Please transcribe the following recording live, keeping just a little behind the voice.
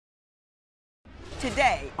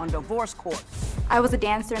today on Divorce Court. I was a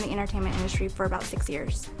dancer in the entertainment industry for about 6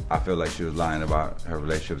 years. I feel like she was lying about her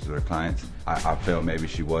relationships with her clients. I felt maybe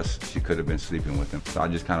she could have been sleeping with them. So I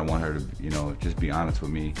just kind of want her to, just be honest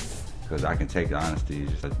with me, because I can take the honesty,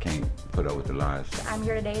 just I can't put up with the lies. I'm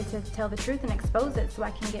here today to tell the truth and expose it so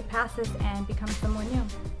I can get past this and become someone new.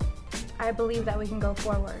 I believe that we can go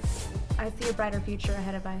forward. I see a brighter future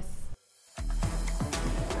ahead of us.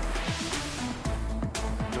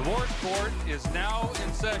 Divorce Court is now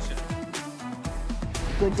in session.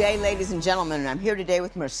 Good day, ladies and gentlemen. I'm here today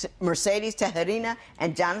with Mercedes Tijerina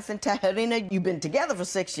and Jonathan Tijerina. You've been together for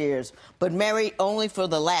 6 years, but married only for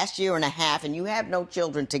the last year and a half, and you have no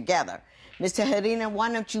children together. Ms. Tijerina,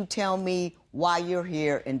 why don't you tell me why you're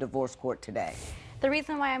here in divorce court today? The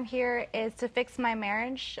reason why I'm here is to fix my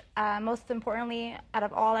marriage. Most importantly, out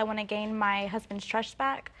of all, I want to gain my husband's trust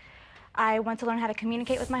back. I want to learn how to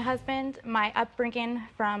communicate with my husband. My upbringing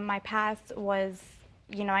from my past was,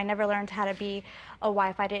 I never learned how to be a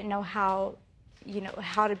wife. I didn't know how to be a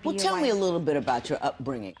wife. Well, tell me a little bit about your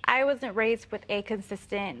upbringing. I wasn't raised with a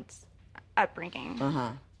consistent upbringing.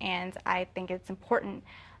 And I think it's important,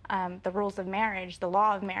 the rules of marriage, the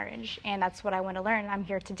law of marriage, and that's what I want to learn. I'm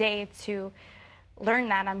here today to learn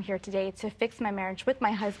that. I'm here today to fix my marriage with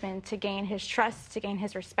my husband, to gain his trust, to gain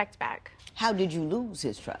his respect back. How did you lose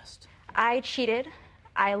his trust? I cheated.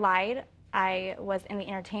 I lied. I was in the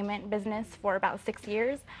entertainment business for about 6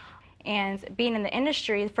 years. And being in the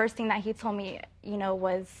industry, the first thing that he told me,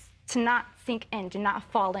 was to not sink in, to not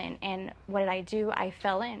fall in. And what did I do? I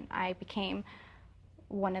fell in. I became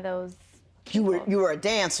one of those people. You were a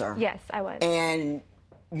dancer? Yes, I was. And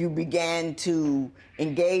you began to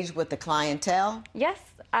engage with the clientele? Yes.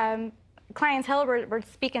 Clientele were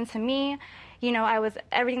speaking to me.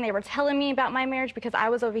 Everything they were telling me about my marriage, because I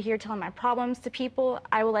was over here telling my problems to people,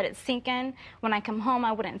 I would let it sink in. When I come home,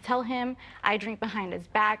 I wouldn't tell him. I drink behind his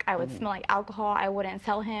back. I would smell like alcohol. I wouldn't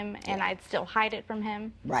tell him, and I'd still hide it from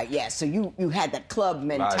him. Right, yeah. So you had that club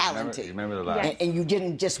mentality. Remember the lies. Yes. And you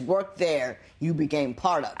didn't just work there. You became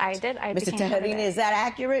part of it. I did. Mr. Tijerina, is that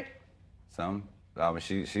accurate? Some.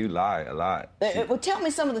 She lied a lot. Well, tell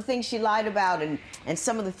me some of the things she lied about and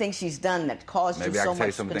some of the things she's done that caused you so much concern. Maybe I can tell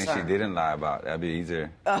you some things she didn't lie about. That'd be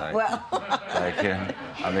easier.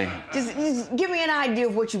 Just give me an idea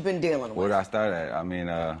of what you've been dealing with. Where did I start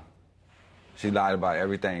at? She lied about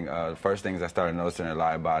everything. The first things I started noticing her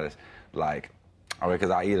lie about is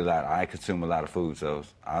because I eat a lot. I consume a lot of food, so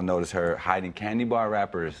I noticed her hiding candy bar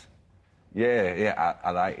wrappers.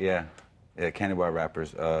 Yeah, candy bar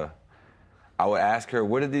wrappers. I would ask her,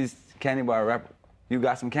 what are these candy bar wrappers? You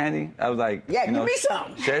got some candy? I was like, yeah, give me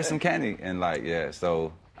some. Share some candy. And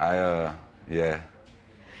so Well,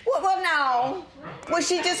 no. Was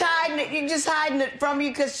she just hiding it? You just hiding it from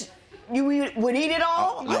you because you would eat it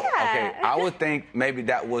all? Yeah. Okay, I would think maybe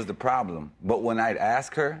that was the problem. But when I'd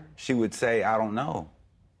ask her, she would say, I don't know.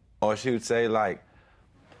 Or she would say,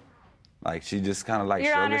 she just kind of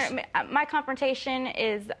Your Honor, my confrontation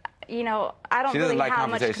is, I don't really have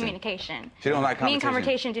much communication. She don't like confrontation. Me and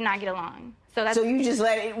confrontation do not get along. So you just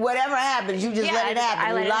let it, whatever happens, you just let it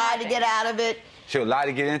happen. You lie to get out of it. She'll lie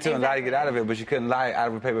to get into it and lie to get out of it, but she couldn't lie out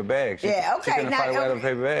of a paper bag. She couldn't fight out of a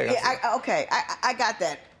paper bag. Yeah, I got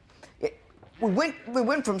that. We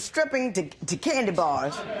went from stripping to candy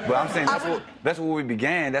bars. But I'm saying that's where we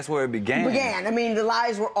began. That's where it began. The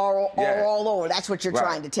lies were all over. That's what you're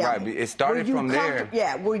trying to tell me. Right. It started from there.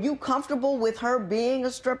 Yeah. Were you comfortable with her being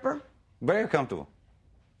a stripper? Very comfortable.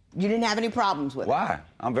 You didn't have any problems with it? Why?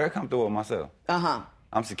 I'm very comfortable with myself.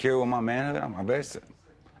 I'm secure with my manhood. I'm very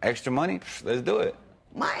extra money. Let's do it.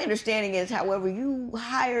 My understanding is, however, you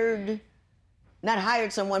not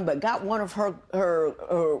hired someone, but got one of her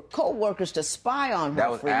co-workers to spy on her.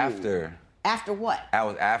 That was after. After what? That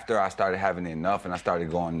was after I started having enough, and I started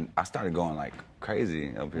going like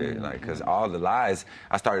crazy up here, because all the lies,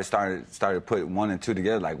 I started putting one and two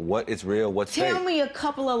together, what is real, what's fake. Tell me a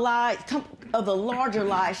couple of lies, of the larger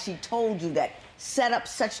lies she told you that set up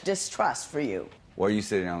such distrust for you. Were you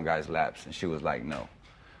sitting on guys' laps? And she was like, no.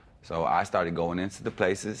 So I started going into the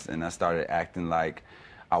places, and I started acting like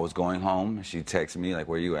I was going home. She'd text me,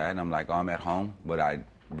 where you at? And I'm like, oh, I'm at home, but I'd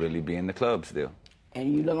really be in the club still.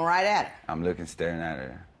 And you looking right at her? I'm looking, staring at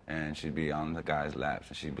her, and she'd be on the guy's laps,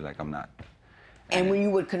 and she'd be like, I'm not. And when you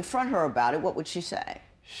would confront her about it, what would she say?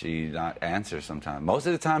 She'd not answer sometimes. Most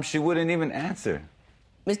of the time, she wouldn't even answer.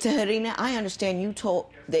 Mr. Tijerina, I understand you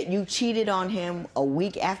told that you cheated on him a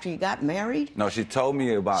week after you got married? No, she told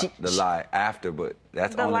me about the lie after, but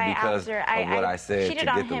that's only because of what I said to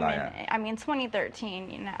get the lie out. In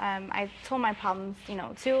 2013, I told my problems,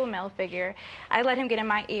 to a male figure. I let him get in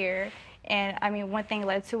my ear, and one thing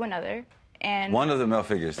led to another. And one of the male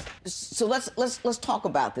figures. So let's talk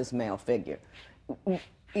about this male figure.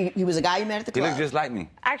 He was a guy you met at the club. He looked just like me.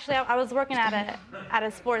 actually, I was working at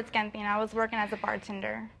a sports canteen. I was working as a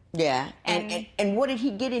bartender. Yeah. And what did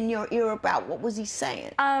he get in your ear about? What was he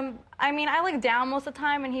saying? I mean, I look down most of the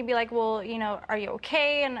time, and he'd be like, well, you know, are you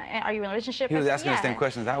okay? And are you in a relationship? He was asking the same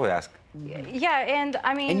questions I would ask. Yeah, and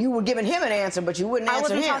I mean... And you were giving him an answer, but you wouldn't answer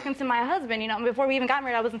him. I wasn't talking to my husband, you know. Before we even got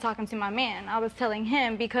married, I wasn't talking to my man. I was telling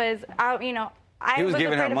him because, He was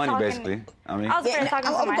giving her afraid of money, talking, basically. I mean, I was afraid of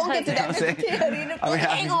talking to my husband. Get to that.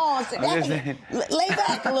 Hang on. Lay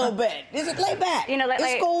back a little bit. Lay back. You know,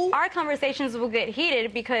 it's cool. Our conversations will get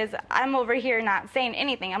heated because I'm over here not saying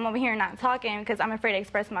anything. I'm over here not talking because I'm afraid to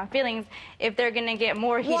express my feelings if they're going to get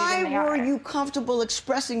more heated than they are. Why were you comfortable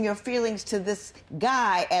expressing your feelings to this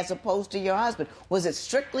guy as opposed to your husband? Was it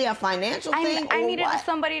strictly a financial thing? I needed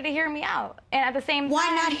somebody to hear me out. And at the same time... Why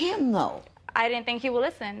not him, though? I didn't think he would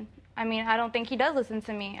listen. I mean, I don't think he does listen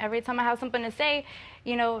to me. Every time I have something to say,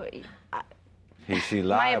 you know, she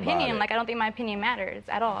lied my about opinion, it. like, I don't think my opinion matters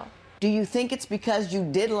at all. Do you think it's because you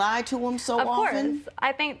did lie to him so often? Of course.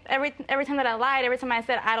 I think every time that I lied, every time I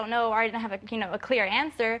said I don't know or I didn't have a clear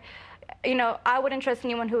answer, you know, I wouldn't trust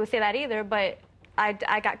anyone who would say that either, but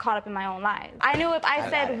I got caught up in my own lies. I knew if I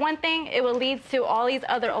said one thing, it would lead to all these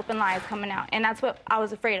other open lies coming out, and that's what I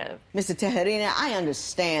was afraid of. Mr. Tijerina, I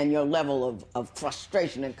understand your level of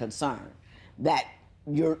frustration and concern that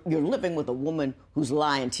you're living with a woman who's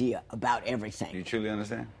lying to you about everything. You truly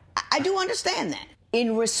understand? I do understand that.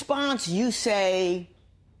 In response, you say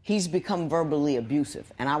he's become verbally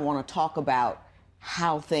abusive, and I want to talk about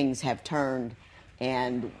how things have turned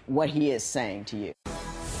and what he is saying to you.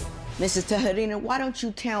 Mrs. Tijerina, why don't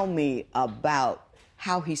you tell me about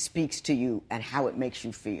how he speaks to you and how it makes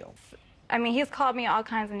you feel? I mean, he's called me all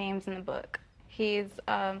kinds of names in the book. He's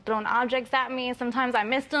thrown objects at me. Sometimes I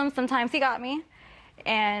missed him. Sometimes he got me.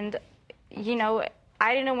 And, you know,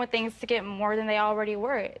 I didn't want things to get more than they already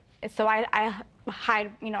were. So I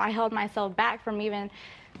held myself back from even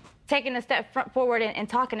taking a step forward and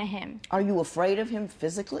talking to him. Are you afraid of him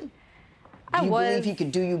physically? Do you believe he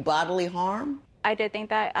could do you bodily harm? I did think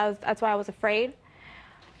that. That's why I was afraid.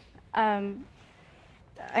 I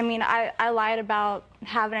mean, I lied about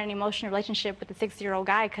having an emotional relationship with a 60-year-old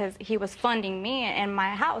guy because he was funding me and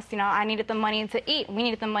my house. You know, I needed the money to eat. We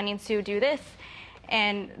needed the money to do this.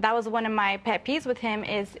 And that was one of my pet peeves with him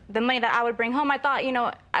is the money that I would bring home. I thought, you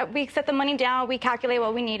know, we set the money down, we calculate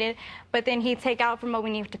what we needed, but then he'd take out from what we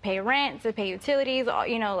needed to pay rent, to pay utilities,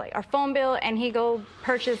 you know, like our phone bill, and he'd go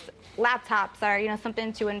purchase laptops or, you know,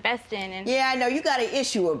 something to invest in. And yeah, I know. You got an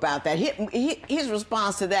issue about that. His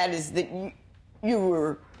response to that is that you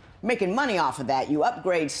were making money off of that. You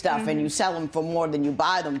upgrade stuff and you sell them for more than you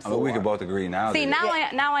buy them for. I mean, we can both agree now. See, now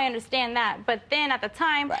I understand that. But then at the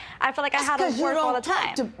time, I felt like I had to work all the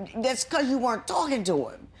time. That's because you weren't talking to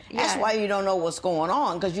him. Yeah. That's why you don't know what's going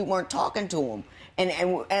on, because you weren't talking to him. And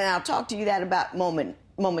I'll talk to you that about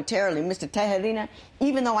momentarily. Mr. Tijerina,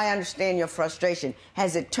 even though I understand your frustration,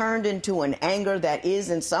 has it turned into an anger that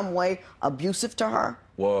is in some way abusive to her?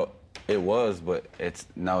 Well, it was, but it's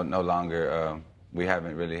no longer. We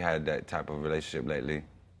haven't really had that type of relationship lately.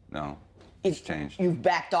 No, it's changed. You've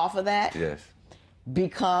backed off of that? Yes.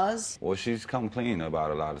 Because? Well, she's come clean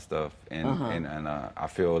about a lot of stuff, and I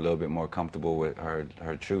feel a little bit more comfortable with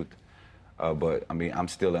her truth. But I mean, I'm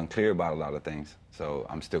still unclear about a lot of things, so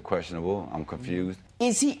I'm still questionable. I'm confused.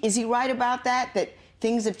 Is he right about that? That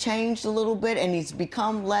things have changed a little bit, and he's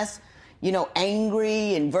become less, you know,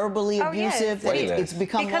 angry and verbally abusive? Yes. It's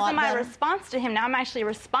become because a lot of my better? response to him. Now I'm actually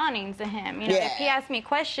responding to him. You know, if he asks me a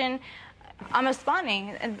question, I'm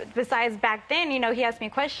responding. And besides back then, you know, he asked me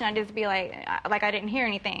a question, I'd just be like I didn't hear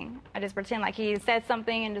anything. I just pretend like he said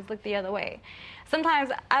something and just look the other way.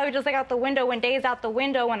 Sometimes I would just look out the window, when days out the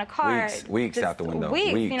window in a car. Weeks out the window.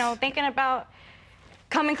 Weeks, you know, thinking about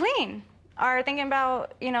coming clean. Or thinking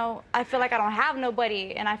about, you know, I feel like I don't have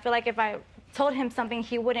nobody, and I feel like if I told him something,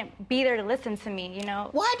 he wouldn't be there to listen to me, you know.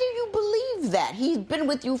 Why do you believe that? He's been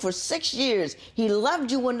with you for 6 years. He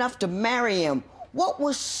loved you enough to marry him. What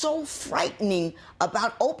was so frightening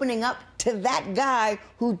about opening up to that guy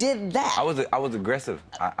who did that? I was aggressive.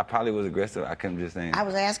 I probably was aggressive. I couldn't just say. I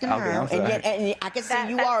was asking her, and I can see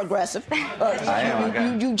you are aggressive. I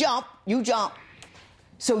am. You jump.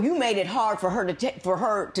 So you made it hard for her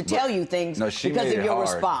to tell you things because of your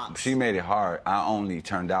response. She made it hard. I only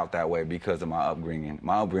turned out that way because of my upbringing.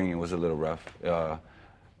 My upbringing was a little rough.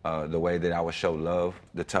 The way that I would show love,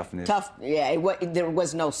 the toughness. Tough, yeah. There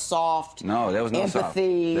was no soft. No, there was no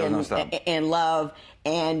empathy soft. and love,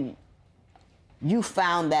 and you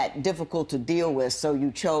found that difficult to deal with, so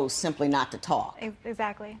you chose simply not to talk.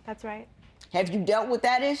 Exactly. That's right. Have you dealt with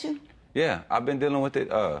that issue? Yeah, I've been dealing with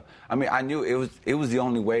it. I mean, I knew it was the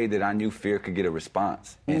only way that I knew fear could get a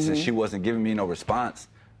response. And since she wasn't giving me no response,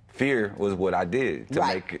 fear was what I did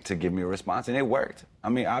to give me a response, and it worked. I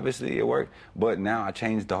mean, obviously it worked, but now I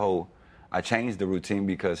changed the routine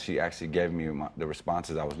because she actually gave me the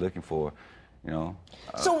responses I was looking for, you know.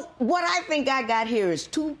 So what I think I got here is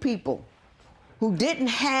two people who didn't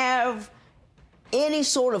have any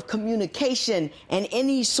sort of communication and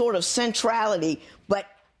any sort of centrality, but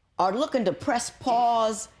are looking to press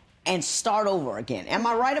pause and start over again. Am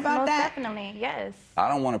I right about that? Definitely, yes. I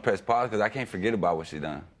don't want to press pause because I can't forget about what she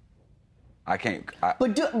done. I can't.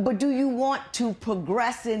 But do you want to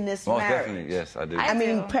progress in this most marriage? Definitely, yes, I do. I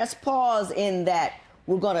mean, press pause in that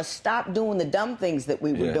we're going to stop doing the dumb things that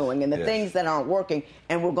we were doing and the things that aren't working,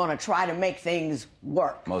 and we're going to try to make things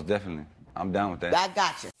work. Most definitely. I'm down with that. I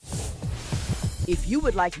got you. If you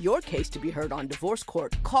would like your case to be heard on Divorce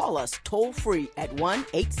Court, call us toll-free at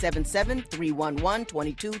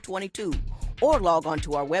 1-877-311-2222 or log on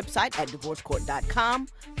to our website at divorcecourt.com.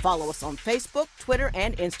 Follow us on Facebook, Twitter,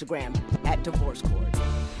 and Instagram at Divorce Court.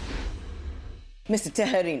 Mr.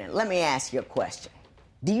 Tijerina, let me ask you a question.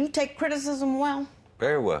 Do you take criticism well?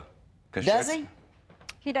 Very well. Does he?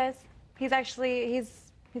 He does. He's actually,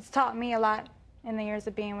 he's taught me a lot in the years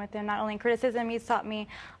of being with him. Not only criticism, he's taught me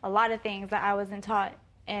a lot of things that I wasn't taught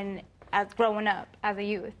as growing up as a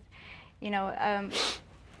youth. You know,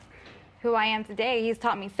 who I am today, he's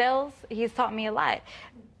taught me sales. He's taught me a lot.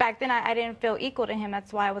 Back then, I didn't feel equal to him.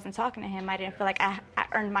 That's why I wasn't talking to him. I didn't feel like I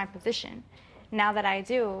earned my position. Now that I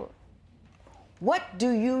do. What do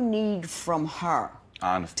you need from her?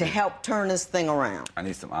 Honesty. To help turn this thing around? I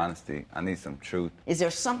need some honesty. I need some truth. Is there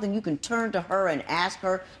something you can turn to her and ask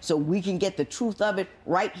her so we can get the truth of it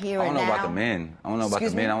right here and now? I don't know about the men. I don't know about the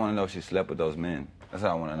men. Me? I want to know if she slept with those men. That's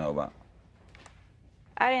what I want to know about.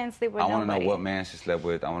 I didn't sleep with nobody. I want to know what man she slept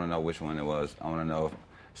with. I want to know which one it was. I want to know if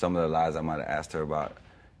some of the lies I might have asked her about,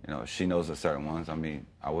 you know, she knows of certain ones. I mean,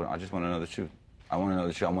 I just want to know the truth. I want to know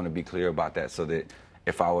the truth. I want to be clear about that so that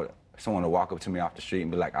if someone to walk up to me off the street and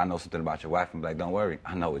be like, I know something about your wife, and be like, don't worry,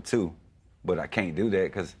 I know it too. But I can't do that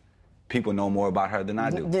because people know more about her than I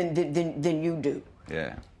do. Than you do.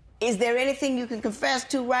 Yeah. Is there anything you can confess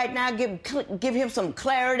to right now? Give him some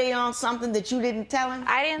clarity on something that you didn't tell him?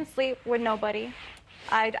 I didn't sleep with nobody.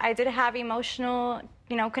 I did have emotional,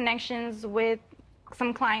 connections with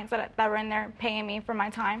some clients that were in there paying me for my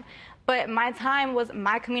time. But my time was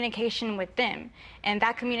my communication with them. And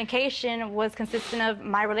that communication was consistent of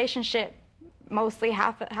my relationship mostly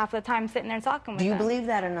half the time sitting there talking with them. Do you believe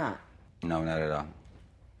that or not? No, not at all.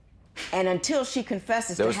 And until she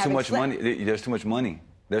confesses there to was having too much slept... money. There's too much money.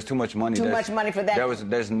 There's too much money. Too much money for that?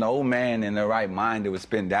 There's no man in their right mind that would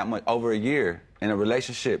spend that much, over a year, in a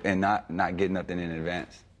relationship and not get nothing in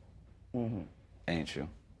advance. Mm-hmm. Ain't true.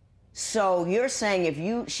 So you're saying if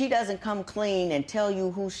she doesn't come clean and tell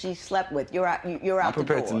you who she slept with, you're out the door. I'm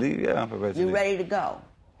prepared to leave. Yeah, I'm prepared to leave. You're ready to go.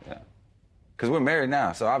 Yeah. Because we're married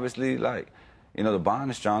now, so obviously, the bond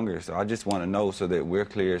is stronger. So I just want to know so that we're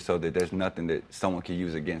clear, so that there's nothing that someone can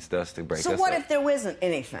use against us to break us up. So what if there isn't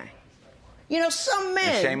anything? Some men...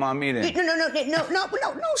 Then shame on me then. No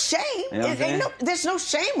shame. You know what I'm saying? There's no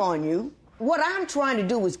shame on you. What I'm trying to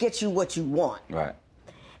do is get you what you want. Right.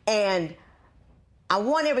 And I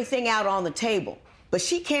want everything out on the table, but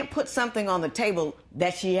she can't put something on the table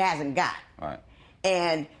that she hasn't got. Right.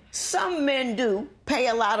 And some men do pay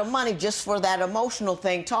a lot of money just for that emotional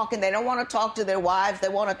thing, talking. They don't want to talk to their wives. They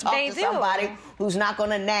want to talk to somebody who's not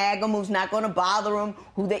going to nag them, who's not going to bother them,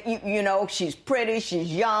 she's pretty,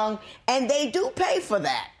 she's young, and they do pay for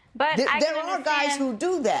that. But there are guys who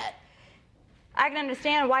do that. I can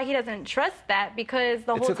understand why he doesn't trust that because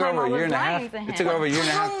the whole time I was lying to him. It took over a year and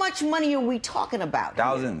a half. How much money are we talking about?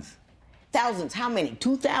 Thousands. Thousands. How many?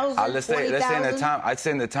 2,000? Let's say in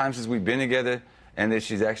the time since we've been together and that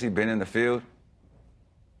she's actually been in the field.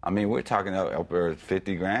 I mean, we're talking over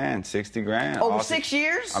 50 grand, 60 grand. Over 6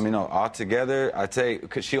 years? I mean, no, altogether, I'd say,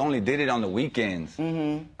 because she only did it on the weekends.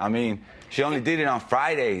 Mm-hmm. I mean, she only did it on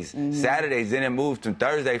Fridays, Saturdays, then it moved to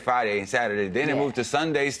Thursday, Friday, and Saturday. Then it moved to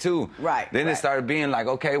Sundays, too. Right. Then it started being like,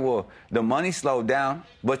 okay, well, the money slowed down,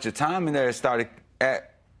 but your time in there started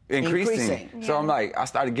increasing. Yeah. So I'm like, I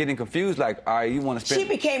started getting confused, like, all right, you want to spend... She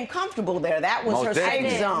became comfortable there. That was her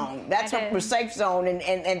safe zone. That's her safe zone,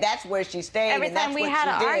 and that's where she stayed. Every time we had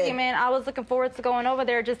an argument, I was looking forward to going over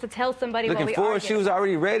there just to tell somebody what we argued. Looking forward, she was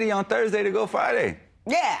already ready on Thursday to go Friday.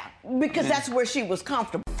 Yeah, because that's where she was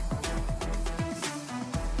comfortable.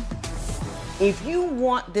 If you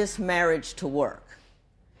want this marriage to work,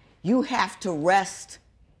 you have to rest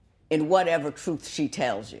in whatever truth she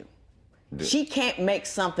tells you. She can't make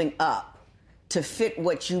something up to fit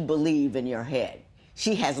what you believe in your head.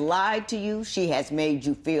 She has lied to you. She has made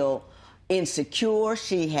you feel insecure.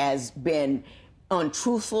 She has been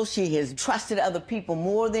untruthful. She has trusted other people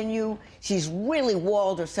more than you. She's really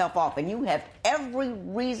walled herself off. And you have every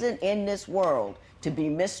reason in this world to be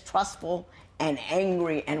mistrustful and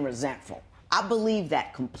angry and resentful. I believe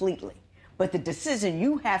that completely. But the decision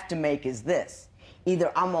you have to make is this.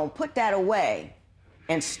 Either I'm going to put that away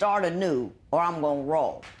and start anew, or I'm going to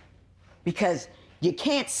roll. Because you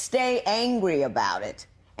can't stay angry about it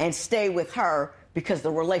and stay with her because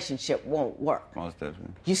the relationship won't work. Most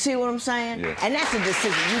definitely. You see what I'm saying? Yes. And that's a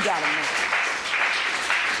decision you got to make.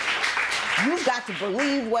 You've got to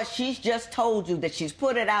believe what she's just told you, that she's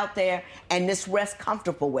put it out there, and just rest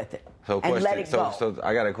comfortable with it. And let it go. So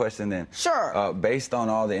I got a question then. Sure. Based on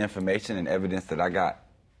all the information and evidence that I got,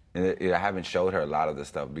 I haven't showed her a lot of the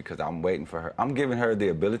stuff because I'm waiting for her. I'm giving her the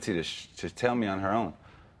ability to tell me on her own.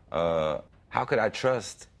 How could I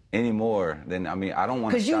trust any more than, I mean, I don't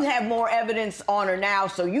want to. Because you have more evidence on her now,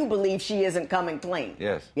 so you believe she isn't coming clean.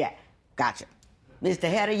 Yes. Yeah, gotcha. Mr.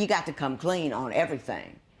 Hedder, you got to come clean on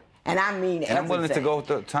everything. And I mean everything. And I'm willing to go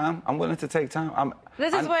through time. I'm willing to take time.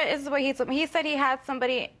 This is what he told me. He said he had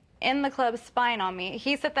somebody in the club spying on me.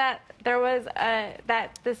 He said that there was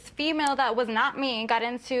that this female that was not me got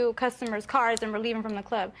into customers' cars and were leaving from the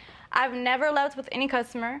club. I've never left with any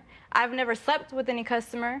customer. I've never slept with any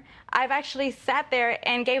customer. I've actually sat there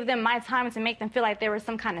and gave them my time to make them feel like they were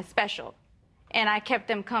some kind of special. And I kept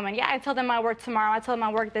them coming. Yeah, I tell them I work tomorrow. I tell them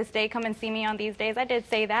I work this day. Come and see me on these days. I did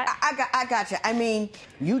say that. I got you. I mean,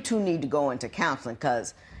 you two need to go into counseling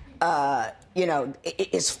because, you know,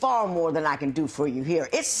 it's far more than I can do for you here.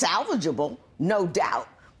 It's salvageable, no doubt,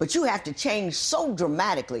 but you have to change so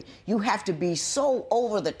dramatically. You have to be so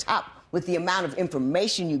over the top with the amount of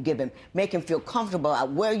information you give him, make him feel comfortable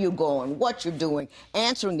about where you're going, what you're doing,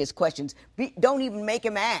 answering his questions. Don't even make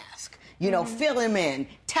him ask. You know, fill him in.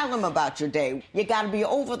 Tell him about your day. You got to be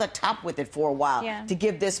over the top with it for a while to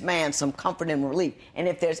give this man some comfort and relief. And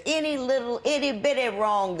if there's any little itty-bitty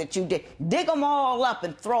wrong that you did, dig them all up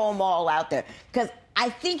and throw them all out there. Because I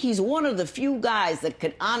think he's one of the few guys that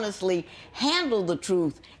could honestly handle the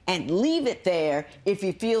truth and leave it there if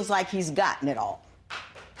he feels like he's gotten it all.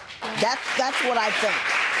 That's what I think.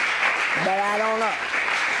 But I don't know.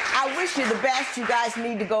 I wish you the best. You guys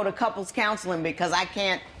need to go to couples counseling because I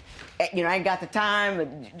can't. You know, I ain't got the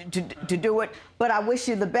time to do it, but I wish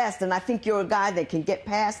you the best, and I think you're a guy that can get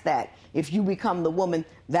past that if you become the woman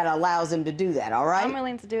that allows him to do that, all right? I'm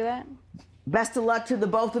willing to do that. Best of luck to the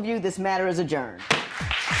both of you. This matter is adjourned.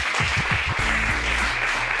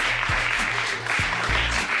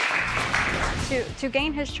 To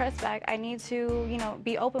gain his trust back, I need to, you know,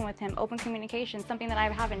 be open with him, open communication, something that I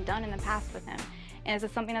haven't done in the past with him. And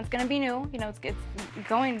it's something that's going to be new. You know, it's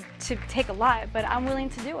going to take a lot, but I'm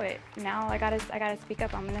willing to do it. Now I gotta speak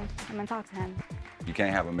up. I'm gonna talk to him. You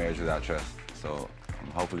can't have a marriage without trust. So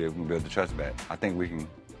hopefully we can build the trust back. I think we can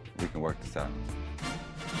work this out.